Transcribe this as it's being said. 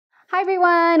Hi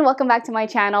everyone, welcome back to my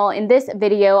channel. In this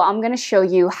video, I'm going to show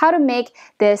you how to make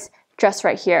this dress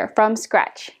right here from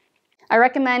scratch. I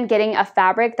recommend getting a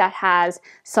fabric that has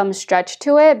some stretch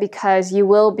to it because you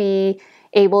will be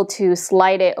able to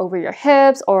slide it over your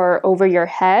hips or over your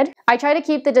head. I try to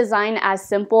keep the design as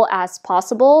simple as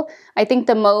possible. I think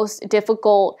the most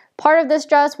difficult part of this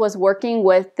dress was working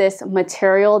with this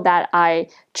material that I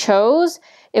chose.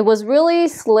 It was really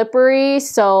slippery,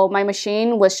 so my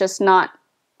machine was just not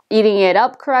eating it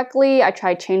up correctly. I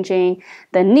tried changing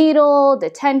the needle, the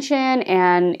tension,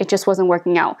 and it just wasn't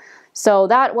working out. So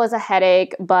that was a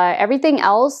headache, but everything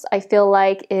else I feel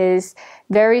like is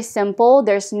very simple.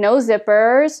 There's no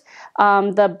zippers.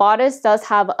 The bodice does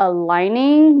have a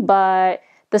lining, but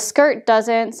the skirt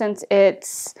doesn't since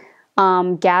it's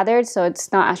gathered, so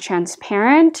it's not as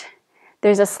transparent.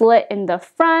 There's a slit in the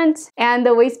front, and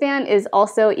the waistband is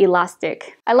also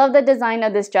elastic. I love the design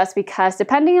of this dress because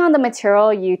depending on the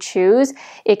material you choose,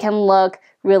 it can look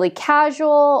really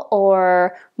casual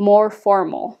or more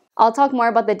formal. I'll talk more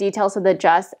about the details of the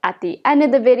dress at the end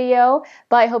of the video,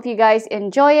 but I hope you guys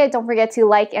enjoy it. Don't forget to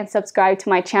like and subscribe to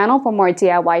my channel for more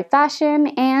DIY fashion,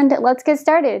 and let's get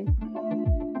started.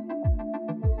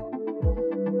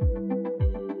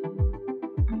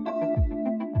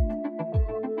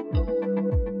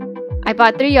 I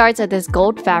bought 3 yards of this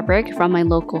gold fabric from my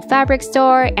local fabric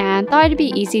store and thought it'd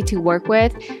be easy to work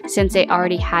with since it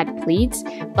already had pleats,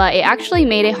 but it actually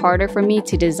made it harder for me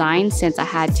to design since I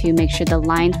had to make sure the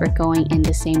lines were going in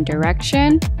the same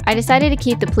direction. I decided to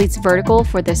keep the pleats vertical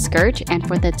for the skirt, and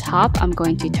for the top I'm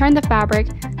going to turn the fabric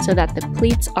so that the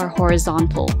pleats are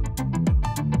horizontal.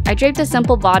 I draped a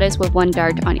simple bodice with 1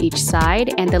 dart on each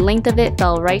side, and the length of it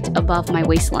fell right above my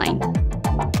waistline.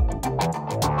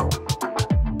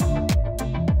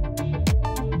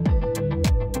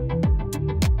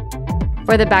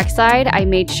 For the backside, I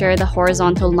made sure the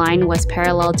horizontal line was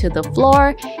parallel to the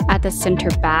floor at the center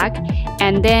back,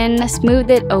 and then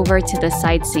smoothed it over to the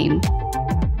side seam.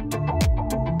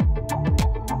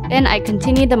 Then I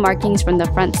continued the markings from the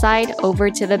front side over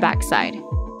to the back side.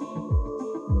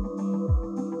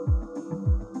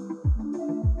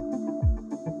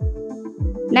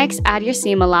 Next, add your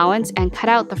seam allowance and cut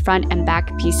out the front and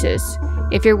back pieces.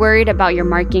 If you're worried about your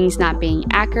markings not being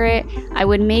accurate, I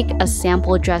would make a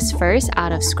sample dress first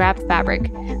out of scrap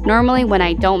fabric. Normally when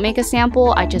I don't make a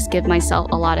sample, I just give myself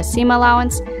a lot of seam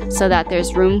allowance so that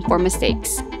there's room for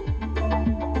mistakes.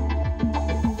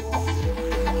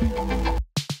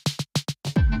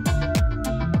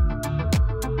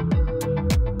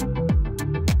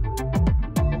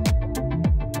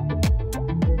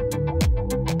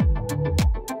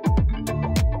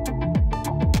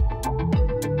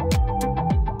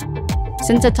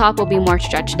 Since the top will be more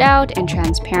stretched out and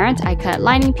transparent, I cut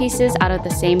lining pieces out of the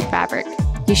same fabric.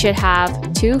 You should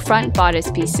have 2 front bodice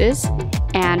pieces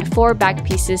and 4 back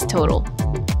pieces total.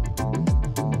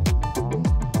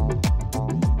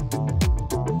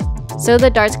 Sew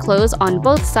the darts close on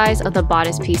both sides of the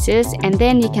bodice pieces, and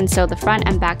then you can sew the front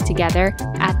and back together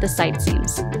at the side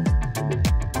seams.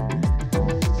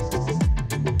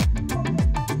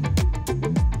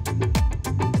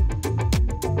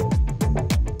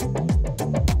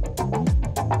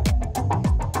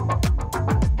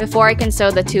 Before I can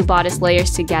sew the 2 bodice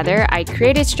layers together, I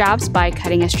created straps by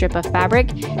cutting a strip of fabric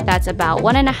that's about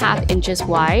 1.5 inches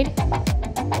wide,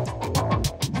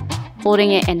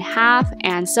 folding it in half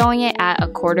and sewing it at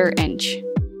 1/4 inch.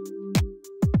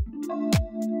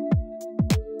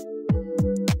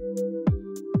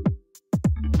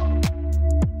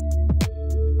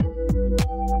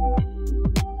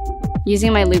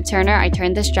 Using my loop turner, I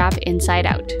turned the strap inside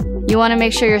out. You want to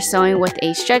make sure you're sewing with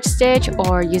a stretch stitch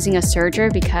or using a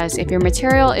serger because if your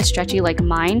material is stretchy like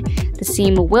mine, the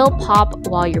seam will pop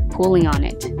while you're pulling on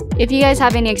it. If you guys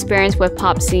have any experience with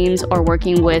pop seams or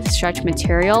working with stretch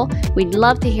material, we'd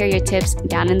love to hear your tips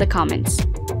down in the comments.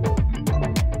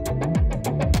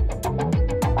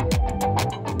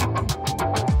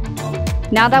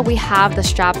 Now that we have the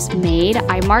straps made,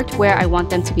 I marked where I want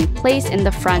them to be placed in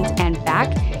the front and back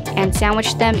and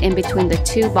sandwiched them in between the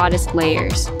 2 bodice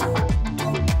layers.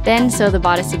 Then sew the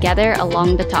bodice together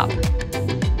along the top.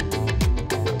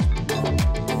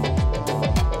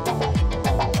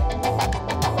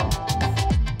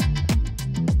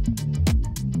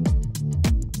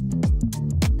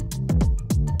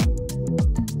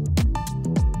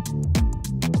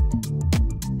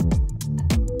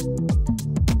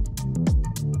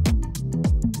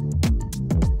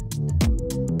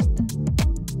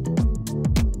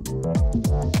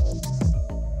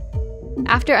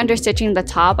 After understitching the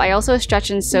top, I also stretched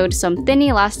and sewed some thin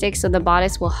elastic so the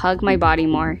bodice will hug my body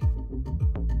more.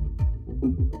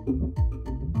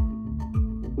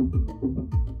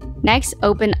 Next,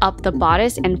 open up the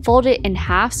bodice and fold it in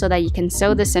half so that you can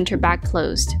sew the center back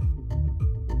closed.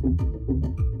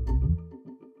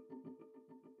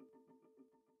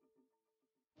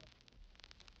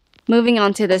 Moving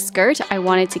on to the skirt, I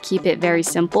wanted to keep it very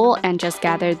simple and just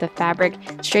gather the fabric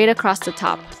straight across the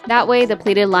top. That way, the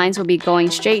pleated lines will be going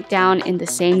straight down in the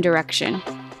same direction.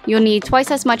 You'll need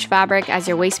twice as much fabric as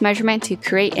your waist measurement to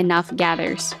create enough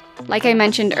gathers. Like I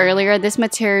mentioned earlier, this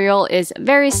material is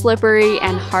very slippery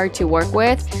and hard to work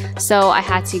with, so I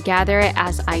had to gather it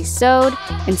as I sewed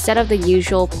instead of the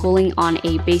usual pulling on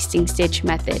a basting stitch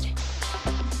method.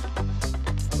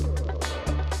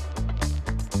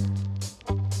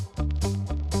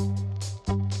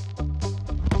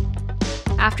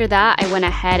 After that, I went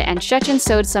ahead and stretch and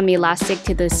sewed some elastic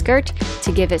to the skirt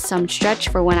to give it some stretch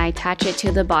for when I attach it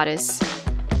to the bodice.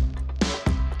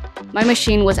 My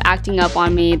machine was acting up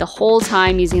on me the whole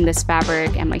time using this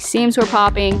fabric and my seams were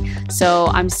popping, so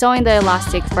I'm sewing the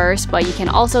elastic first, but you can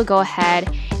also go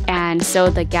ahead and sew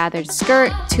the gathered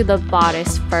skirt to the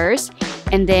bodice first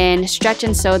and then stretch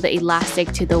and sew the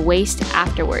elastic to the waist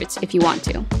afterwards if you want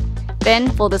to. Then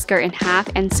fold the skirt in half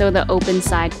and sew the open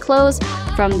side closed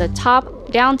from the top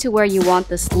down to where you want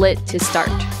the slit to start.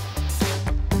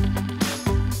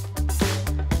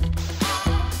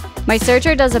 My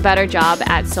serger does a better job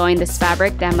at sewing this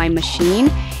fabric than my machine,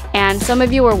 and some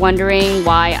of you were wondering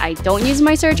why I don't use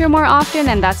my serger more often,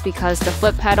 and that's because the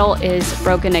flip pedal is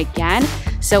broken again,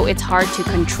 so it's hard to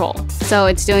control. So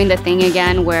it's doing the thing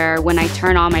again where when I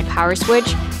turn on my power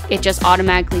switch, it just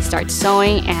automatically starts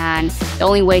sewing, and the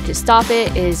only way to stop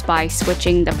it is by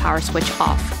switching the power switch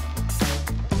off.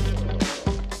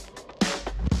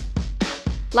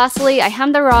 Lastly, I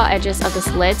hemmed the raw edges of the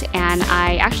slit, and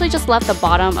I actually just left the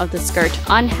bottom of the skirt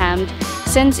unhemmed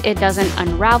since it doesn't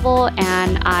unravel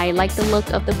and I like the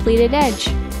look of the pleated edge.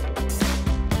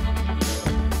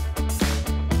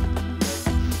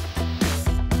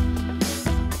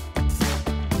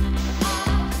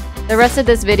 The rest of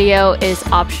this video is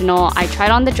optional. I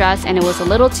tried on the dress and it was a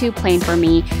little too plain for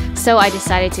me, so I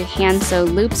decided to hand sew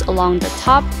loops along the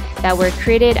top that were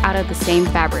created out of the same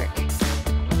fabric.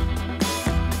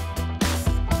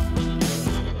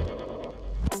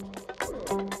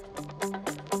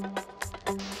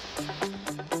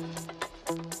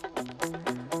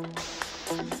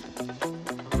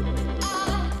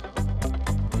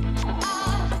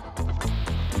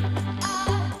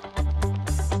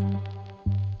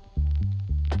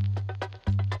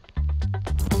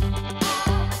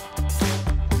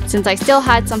 Since I still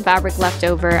had some fabric left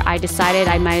over, I decided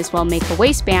I might as well make a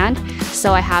waistband,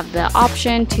 so I have the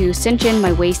option to cinch in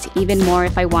my waist even more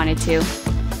if I wanted to.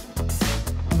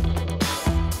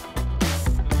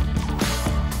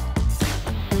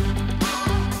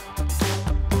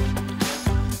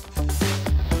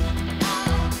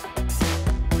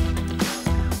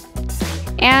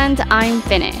 And I'm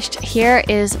finished. Here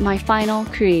is my final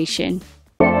creation.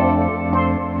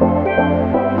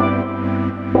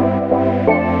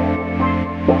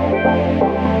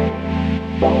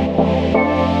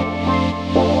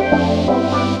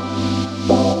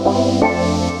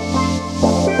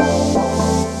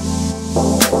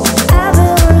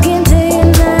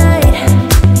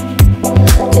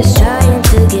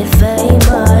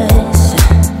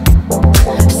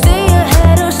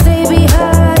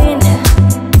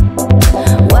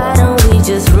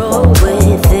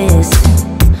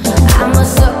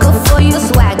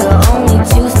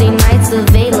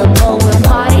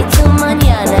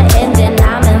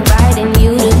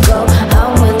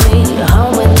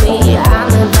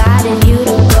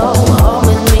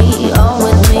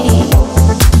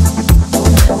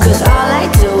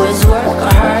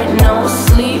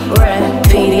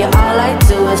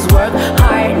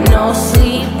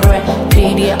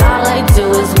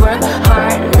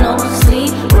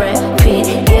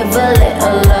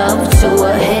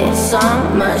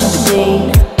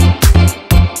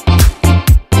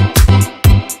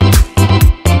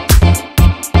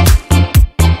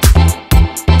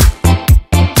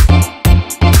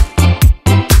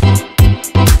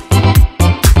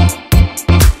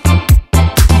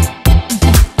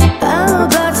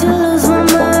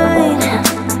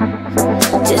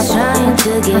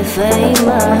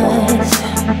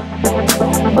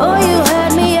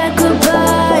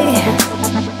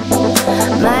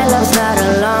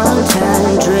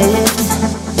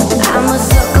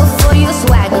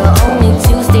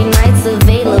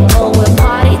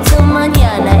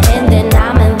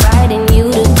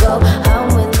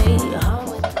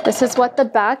 This is what the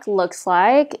back looks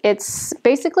like. It's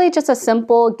basically just a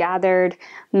simple gathered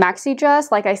maxi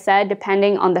dress. Like I said,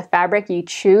 depending on the fabric you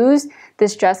choose,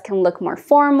 this dress can look more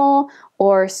formal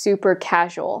or super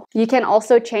casual. You can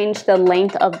also change the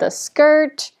length of the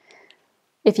skirt.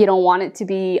 If you don't want it to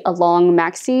be a long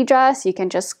maxi dress, you can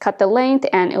just cut the length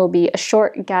and it will be a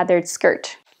short gathered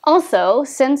skirt. Also,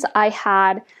 since I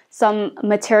had some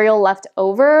material left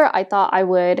over, I thought I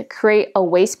would create a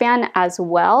waistband as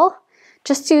well,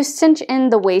 just to cinch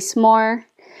in the waist more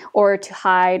or to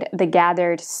hide the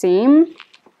gathered seam.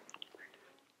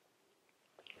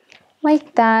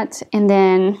 Like that, and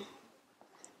then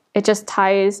it just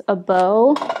ties a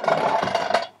bow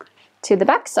to the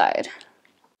back side.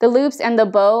 The loops and the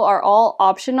bow are all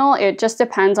optional. It just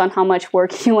depends on how much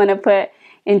work you want to put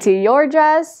into your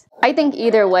dress. I think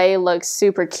either way looks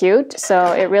super cute,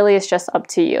 so it really is just up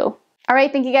to you. All right,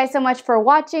 thank you guys so much for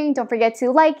watching. Don't forget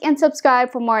to like and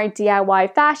subscribe for more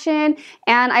DIY fashion.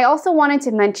 And I also wanted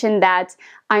to mention that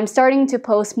I'm starting to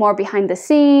post more behind the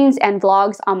scenes and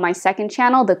vlogs on my second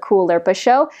channel, The Coolirpa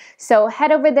Show. So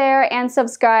head over there and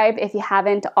subscribe if you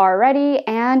haven't already,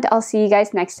 and I'll see you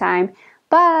guys next time.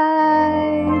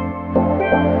 Bye!